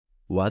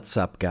What's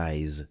up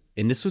guys?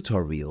 In this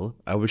tutorial,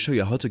 I will show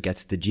you how to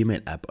get the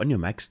Gmail app on your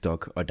Mac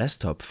stock or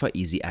desktop for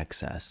easy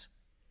access.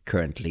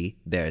 Currently,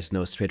 there is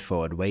no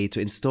straightforward way to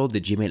install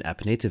the Gmail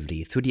app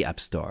natively through the App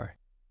Store.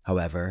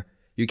 However,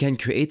 you can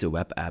create a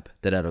web app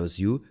that allows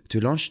you to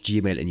launch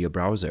Gmail in your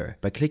browser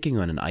by clicking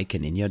on an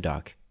icon in your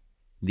dock.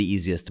 The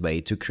easiest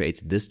way to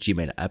create this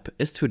Gmail app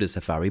is through the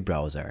Safari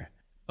browser.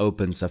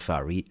 Open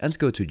Safari and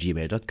go to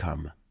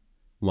gmail.com.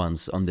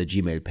 Once on the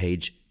Gmail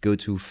page, go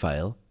to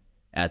File,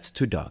 Add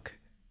to Dock.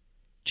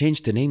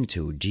 Change the name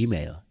to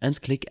Gmail and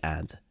click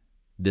Add.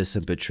 This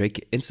simple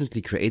trick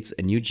instantly creates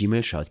a new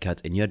Gmail shortcut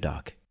in your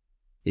dock.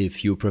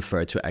 If you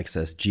prefer to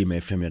access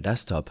Gmail from your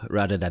desktop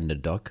rather than the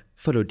dock,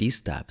 follow these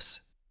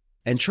steps.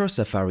 Ensure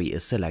Safari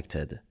is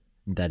selected.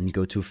 Then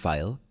go to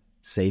File,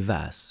 Save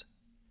As.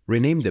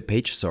 Rename the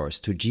page source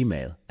to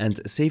Gmail and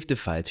save the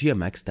file to your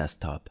Mac's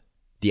desktop.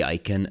 The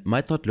icon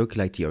might not look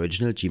like the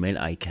original Gmail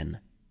icon.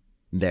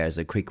 There's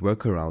a quick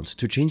workaround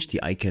to change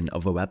the icon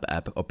of a web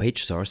app or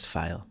page source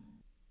file.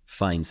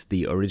 Find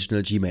the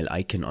original Gmail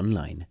icon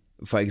online,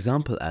 for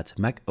example at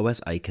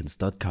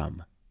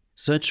macosicons.com.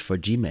 Search for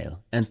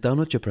Gmail and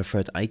download your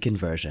preferred icon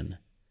version.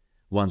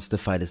 Once the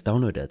file is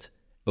downloaded,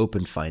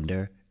 open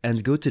Finder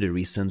and go to the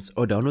Recents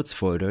or Downloads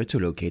folder to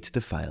locate the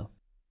file.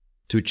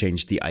 To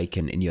change the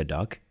icon in your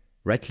dock,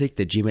 right-click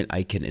the Gmail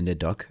icon in the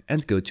dock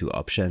and go to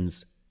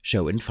Options,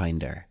 Show in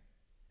Finder.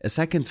 A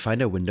second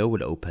Finder window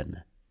will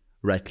open.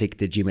 Right-click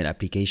the Gmail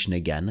application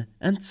again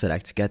and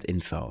select Get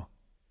Info.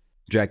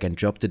 Drag and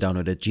drop the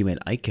downloaded Gmail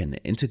icon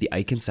into the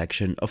icon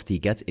section of the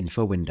Get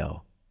Info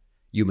window.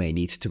 You may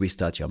need to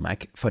restart your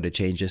Mac for the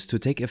changes to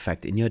take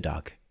effect in your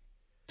dock.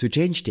 To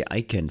change the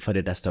icon for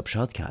the desktop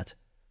shortcut,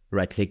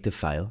 right-click the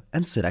file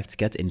and select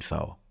Get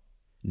Info.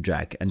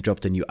 Drag and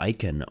drop the new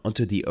icon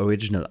onto the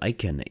original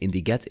icon in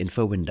the Get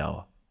Info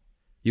window.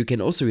 You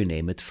can also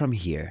rename it from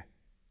here.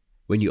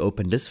 When you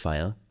open this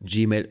file,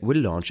 Gmail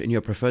will launch in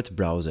your preferred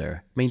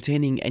browser,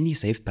 maintaining any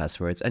saved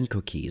passwords and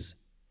cookies.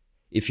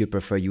 If you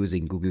prefer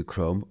using Google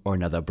Chrome or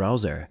another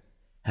browser,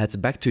 head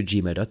back to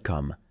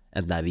gmail.com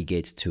and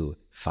navigate to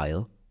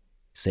File,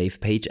 Save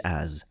Page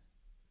As.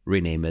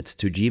 Rename it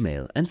to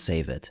Gmail and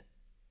save it.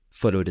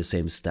 Follow the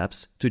same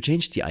steps to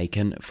change the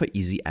icon for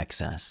easy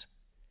access.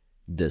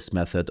 This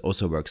method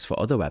also works for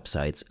other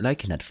websites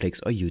like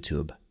Netflix or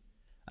YouTube.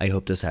 I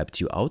hope this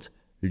helped you out.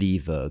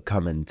 Leave a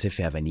comment if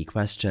you have any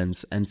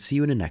questions and see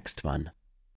you in the next one.